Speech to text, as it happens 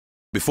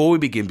Before we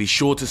begin, be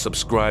sure to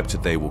subscribe to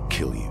They Will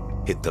Kill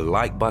You. Hit the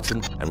like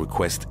button and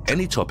request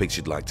any topics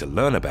you'd like to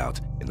learn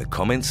about in the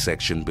comments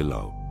section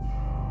below.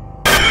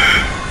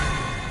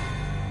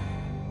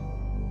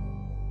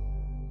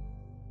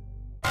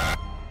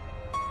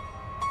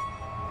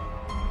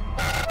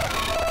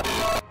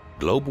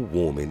 Global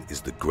warming is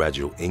the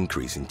gradual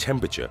increase in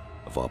temperature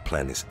of our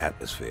planet's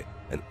atmosphere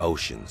and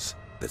oceans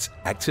that's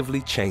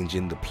actively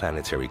changing the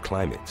planetary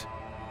climate.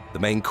 The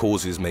main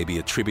causes may be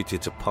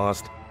attributed to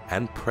past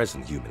and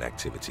present human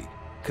activity,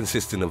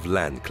 consisting of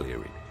land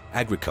clearing,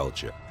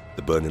 agriculture,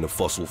 the burning of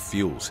fossil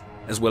fuels,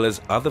 as well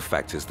as other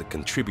factors that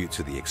contribute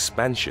to the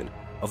expansion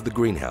of the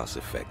greenhouse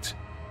effect.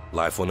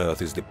 Life on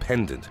Earth is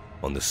dependent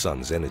on the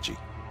sun's energy.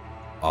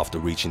 After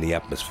reaching the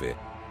atmosphere,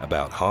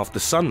 about half the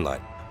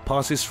sunlight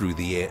passes through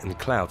the air and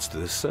clouds to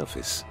the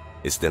surface.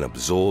 It's then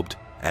absorbed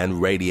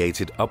and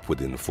radiated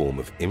upward in the form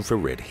of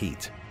infrared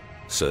heat.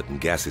 Certain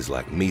gases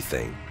like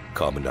methane,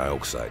 carbon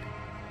dioxide,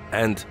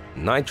 and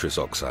nitrous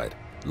oxide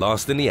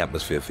last in the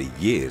atmosphere for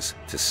years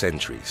to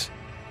centuries.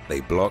 They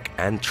block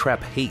and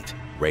trap heat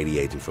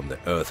radiating from the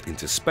Earth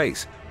into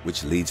space,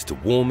 which leads to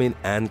warming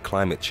and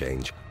climate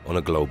change on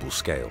a global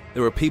scale.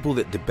 There are people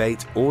that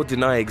debate or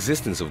deny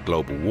existence of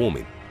global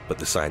warming, but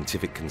the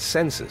scientific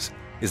consensus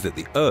is that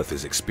the Earth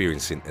is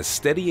experiencing a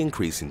steady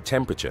increase in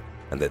temperature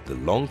and that the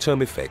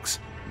long-term effects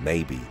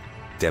may be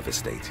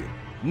devastating.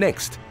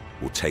 Next,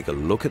 we'll take a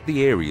look at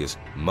the areas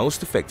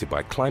most affected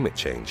by climate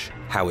change,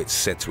 how it's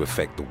set to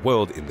affect the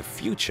world in the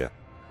future,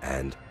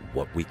 and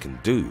what we can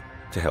do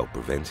to help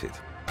prevent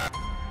it.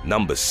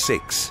 Number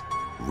 6.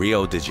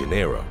 Rio de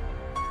Janeiro.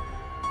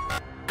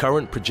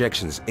 Current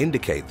projections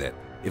indicate that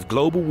if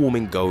global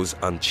warming goes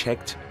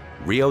unchecked,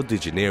 Rio de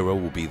Janeiro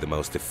will be the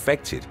most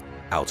affected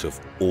out of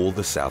all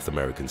the South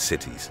American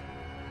cities.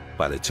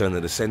 By the turn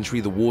of the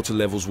century, the water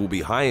levels will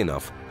be high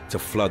enough to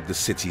flood the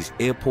city's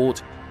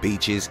airport,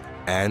 beaches,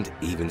 and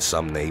even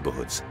some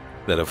neighborhoods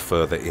that are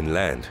further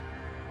inland.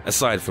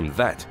 Aside from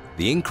that,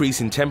 the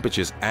increase in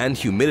temperatures and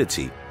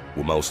humidity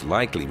will most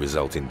likely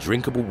result in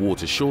drinkable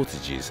water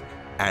shortages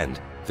and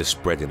the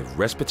spreading of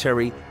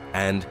respiratory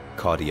and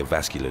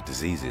cardiovascular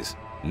diseases.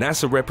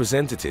 NASA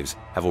representatives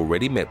have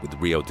already met with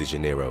Rio de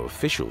Janeiro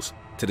officials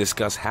to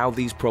discuss how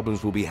these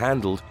problems will be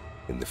handled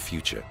in the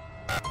future.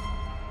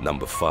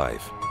 Number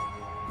 5.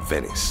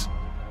 Venice.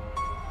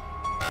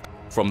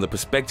 From the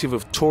perspective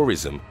of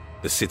tourism,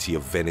 the city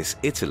of Venice,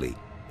 Italy,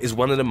 is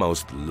one of the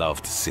most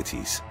loved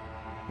cities.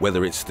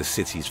 Whether it's the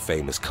city's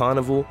famous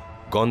carnival,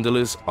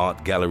 gondolas,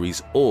 art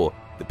galleries, or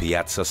the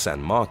Piazza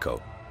San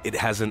Marco, it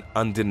has an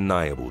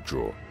undeniable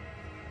draw.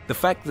 The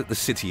fact that the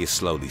city is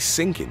slowly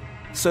sinking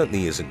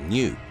certainly isn't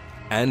new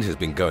and has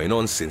been going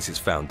on since its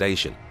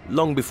foundation,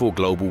 long before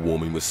global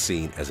warming was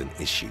seen as an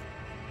issue.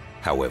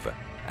 However,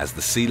 as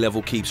the sea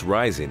level keeps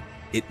rising,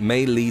 it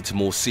may lead to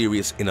more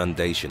serious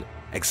inundation,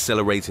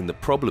 accelerating the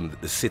problem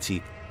that the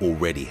city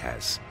already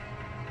has.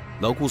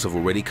 Locals have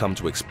already come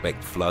to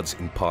expect floods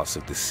in parts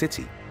of the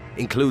city,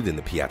 including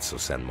the Piazza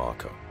San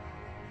Marco.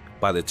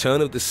 By the turn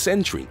of the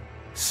century,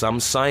 some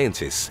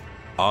scientists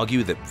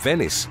argue that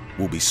Venice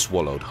will be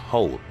swallowed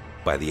whole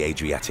by the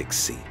Adriatic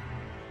Sea.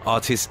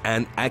 Artists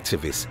and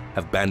activists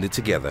have banded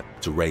together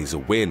to raise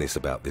awareness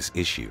about this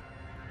issue.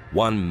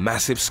 One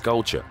massive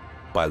sculpture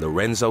by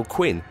Lorenzo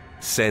Quinn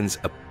sends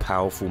a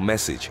powerful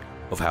message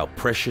of how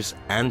precious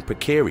and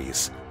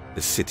precarious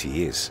the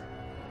city is.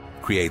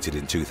 Created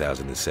in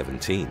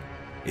 2017,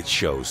 it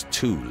shows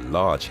two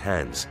large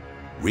hands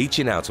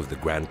reaching out of the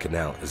Grand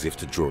Canal as if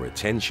to draw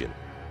attention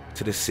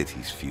to the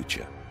city's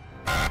future.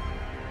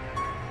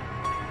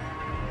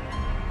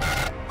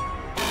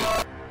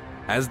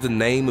 As the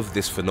name of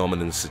this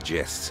phenomenon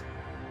suggests,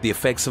 the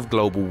effects of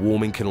global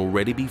warming can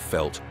already be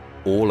felt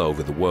all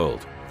over the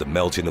world. The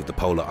melting of the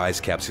polar ice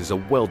caps is a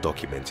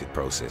well-documented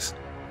process,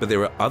 but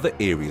there are other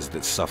areas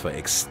that suffer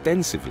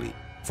extensively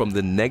from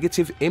the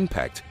negative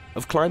impact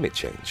of climate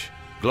change.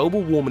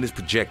 Global warming is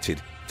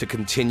projected to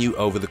continue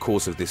over the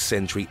course of this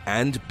century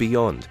and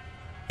beyond.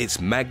 Its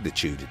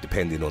magnitude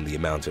depending on the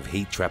amount of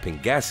heat-trapping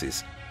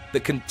gases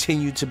that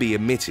continue to be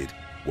emitted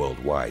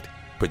worldwide.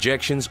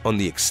 Projections on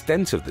the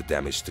extent of the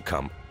damage to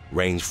come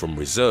range from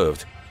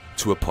reserved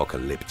to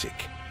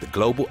apocalyptic. The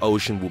global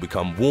ocean will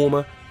become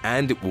warmer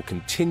and it will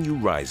continue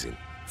rising,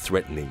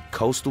 threatening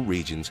coastal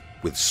regions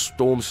with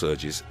storm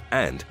surges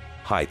and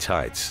high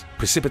tides.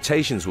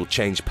 Precipitations will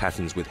change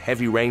patterns with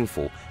heavy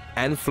rainfall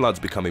and floods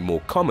becoming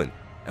more common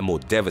and more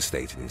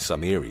devastating in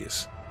some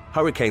areas.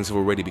 Hurricanes have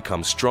already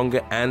become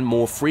stronger and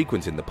more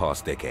frequent in the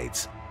past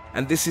decades,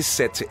 and this is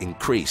set to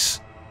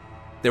increase.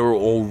 There are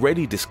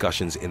already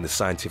discussions in the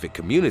scientific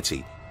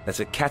community that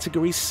a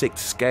Category 6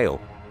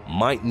 scale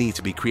might need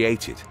to be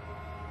created.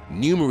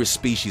 Numerous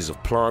species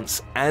of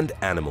plants and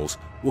animals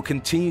will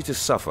continue to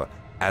suffer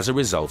as a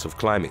result of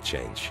climate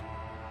change.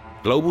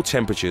 Global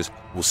temperatures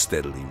will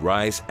steadily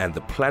rise and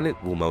the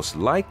planet will most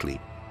likely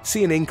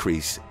see an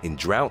increase in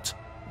drought,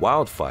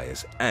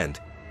 wildfires, and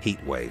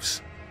heat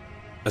waves.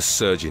 A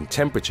surge in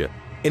temperature,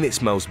 in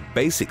its most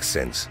basic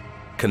sense,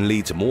 can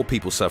lead to more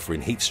people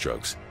suffering heat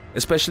strokes,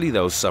 especially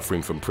those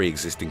suffering from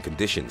pre-existing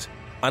conditions,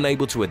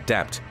 unable to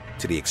adapt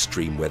to the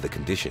extreme weather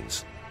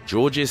conditions.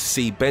 Georges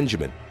C.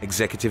 Benjamin,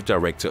 executive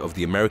director of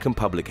the American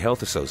Public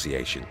Health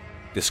Association,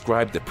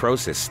 described the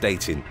process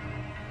stating,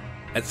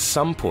 "At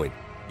some point,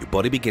 your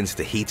body begins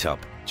to heat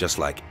up just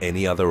like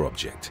any other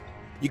object.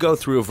 You go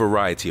through a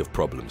variety of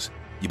problems.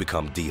 You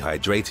become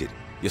dehydrated,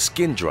 your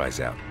skin dries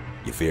out,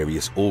 your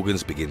various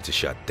organs begin to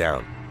shut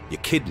down,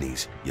 your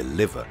kidneys, your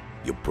liver,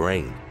 your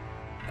brain.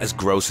 As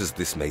gross as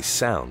this may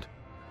sound,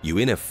 you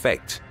in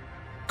effect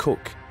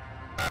cook."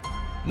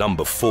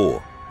 Number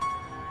 4.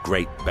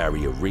 Great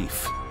Barrier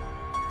Reef.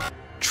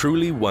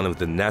 Truly one of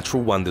the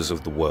natural wonders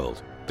of the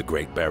world, the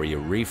Great Barrier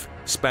Reef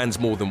spans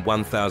more than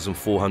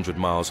 1,400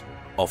 miles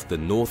off the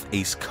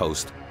northeast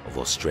coast of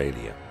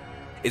Australia.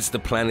 It's the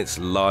planet's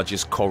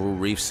largest coral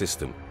reef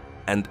system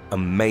and a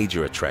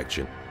major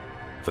attraction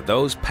for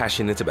those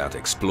passionate about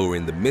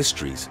exploring the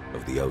mysteries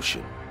of the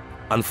ocean.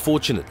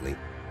 Unfortunately,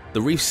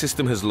 the reef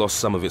system has lost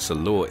some of its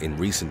allure in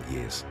recent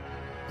years.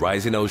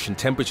 Rising ocean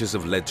temperatures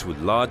have led to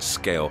a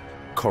large-scale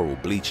coral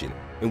bleaching,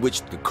 in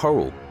which the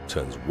coral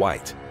turns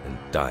white and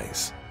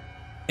dies.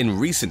 In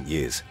recent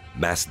years,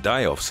 mass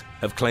die-offs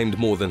have claimed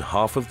more than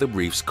half of the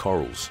reef's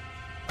corals.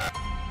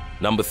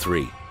 Number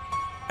 3.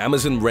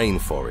 Amazon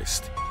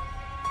rainforest.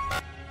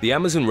 The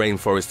Amazon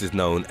rainforest is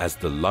known as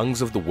the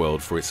lungs of the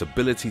world for its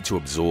ability to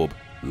absorb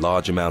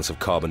large amounts of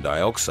carbon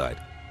dioxide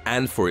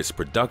and for its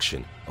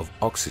production of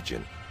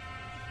oxygen.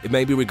 It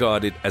may be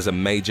regarded as a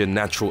major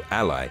natural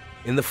ally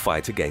in the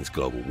fight against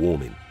global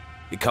warming.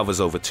 It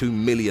covers over 2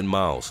 million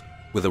miles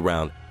with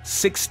around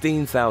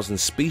 16,000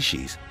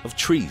 species of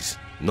trees.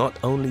 Not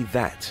only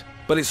that,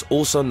 but it's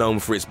also known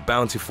for its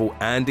bountiful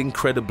and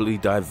incredibly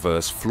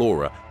diverse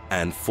flora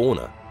and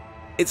fauna.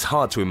 It's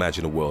hard to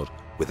imagine a world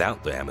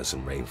without the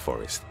Amazon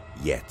rainforest,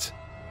 yet.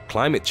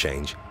 Climate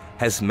change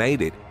has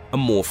made it a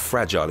more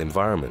fragile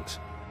environment.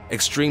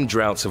 Extreme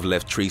droughts have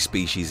left tree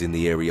species in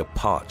the area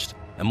parched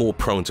and more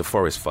prone to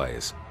forest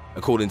fires.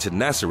 According to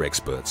NASA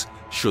experts,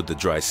 should the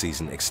dry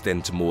season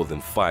extend to more than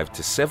 5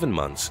 to 7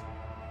 months,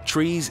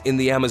 trees in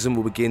the Amazon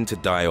will begin to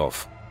die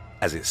off.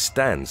 As it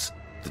stands,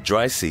 the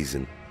dry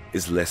season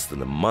is less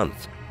than a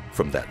month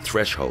from that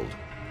threshold.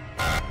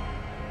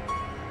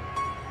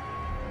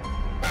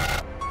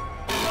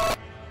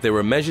 There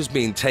are measures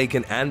being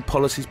taken and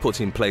policies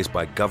put in place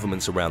by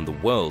governments around the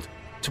world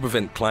to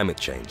prevent climate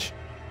change.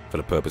 For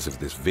the purpose of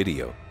this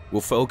video,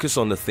 we'll focus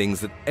on the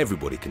things that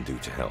everybody can do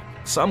to help.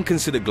 Some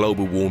consider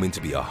global warming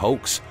to be a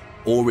hoax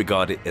or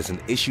regard it as an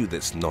issue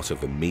that's not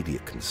of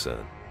immediate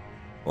concern.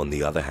 On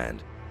the other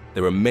hand,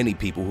 there are many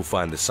people who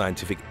find the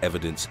scientific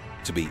evidence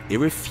to be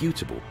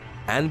irrefutable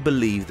and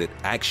believe that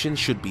action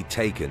should be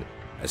taken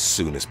as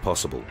soon as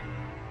possible.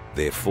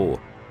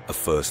 Therefore, a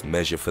first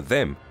measure for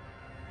them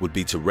would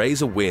be to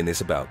raise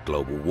awareness about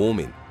global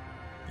warming.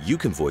 You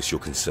can voice your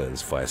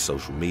concerns via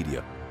social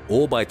media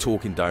or by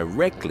talking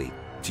directly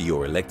to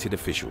your elected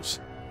officials.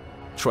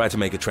 Try to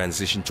make a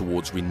transition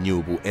towards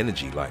renewable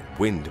energy like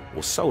wind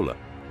or solar,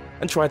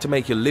 and try to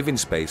make your living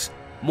space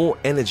more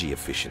energy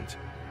efficient.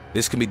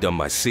 This can be done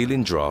by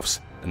sealing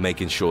drafts and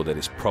making sure that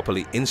it's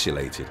properly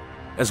insulated,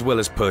 as well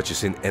as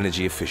purchasing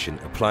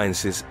energy-efficient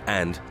appliances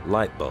and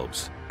light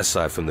bulbs.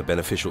 Aside from the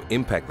beneficial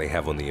impact they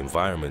have on the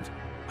environment,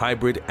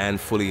 hybrid and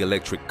fully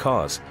electric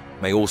cars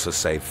may also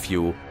save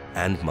fuel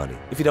and money.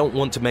 If you don't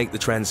want to make the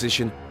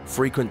transition,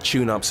 frequent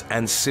tune-ups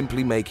and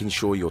simply making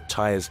sure your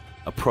tires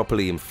are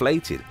properly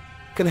inflated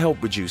can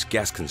help reduce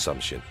gas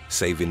consumption.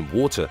 Saving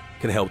water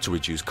can help to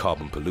reduce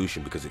carbon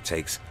pollution because it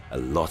takes a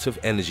lot of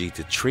energy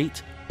to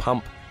treat,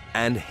 pump,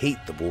 and heat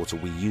the water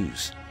we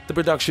use. The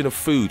production of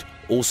food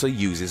also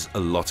uses a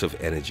lot of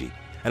energy,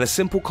 and a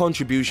simple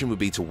contribution would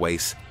be to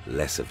waste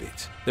less of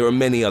it. There are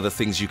many other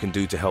things you can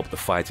do to help the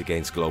fight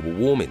against global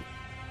warming.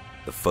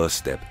 The first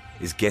step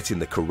is getting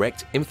the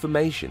correct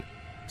information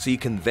so you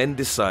can then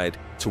decide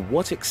to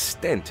what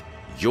extent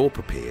you're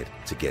prepared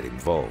to get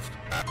involved.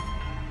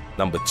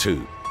 Number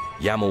 2.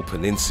 Yamal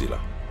Peninsula.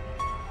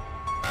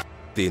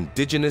 The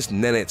indigenous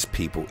Nenets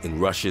people in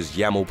Russia's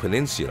Yamal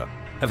Peninsula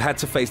have had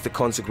to face the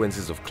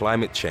consequences of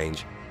climate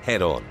change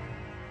head-on,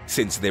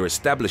 since their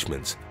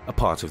establishments are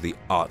part of the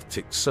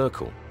Arctic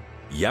Circle.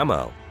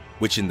 Yamal,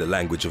 which in the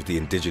language of the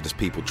indigenous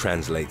people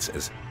translates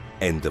as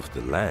end of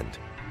the land,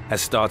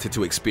 has started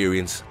to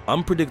experience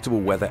unpredictable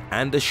weather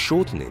and a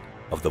shortening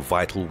of the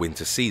vital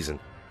winter season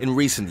in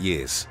recent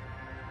years.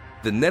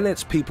 The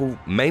Nenets people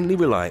mainly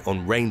rely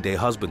on reindeer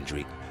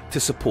husbandry to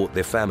support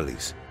their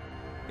families.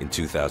 In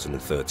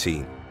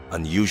 2013,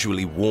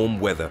 unusually warm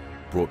weather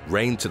brought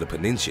rain to the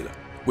peninsula,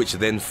 which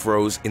then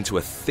froze into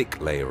a thick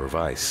layer of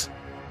ice.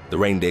 The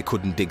reindeer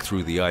couldn't dig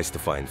through the ice to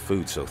find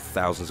food, so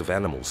thousands of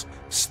animals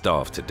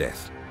starved to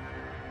death.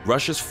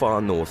 Russia's far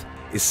north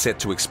is set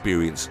to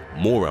experience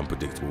more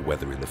unpredictable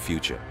weather in the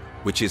future,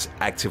 which is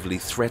actively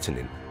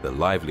threatening the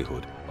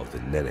livelihood of the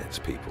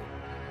Nenets people.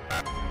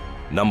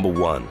 Number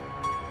 1.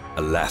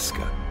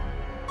 Alaska.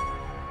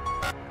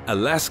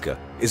 Alaska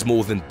is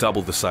more than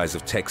double the size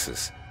of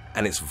Texas,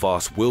 and its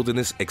vast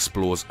wilderness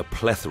explores a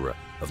plethora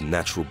of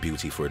natural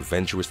beauty for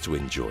adventurers to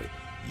enjoy.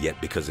 Yet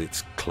because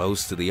it's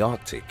close to the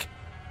Arctic,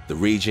 the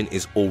region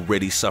is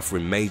already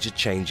suffering major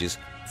changes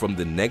from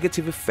the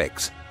negative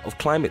effects of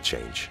climate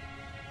change.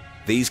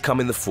 These come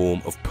in the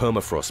form of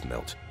permafrost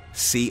melt,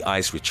 sea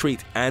ice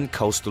retreat, and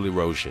coastal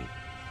erosion.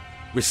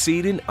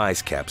 Receding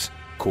ice caps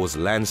cause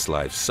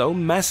landslides so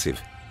massive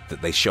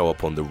that they show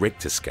up on the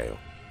Richter scale.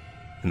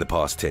 In the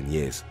past 10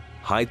 years,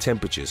 high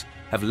temperatures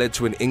have led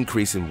to an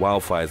increase in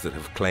wildfires that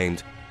have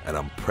claimed an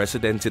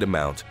unprecedented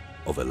amount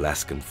of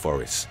Alaskan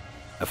forests,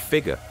 a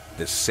figure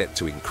that's set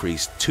to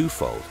increase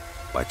twofold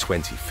by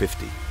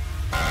 2050.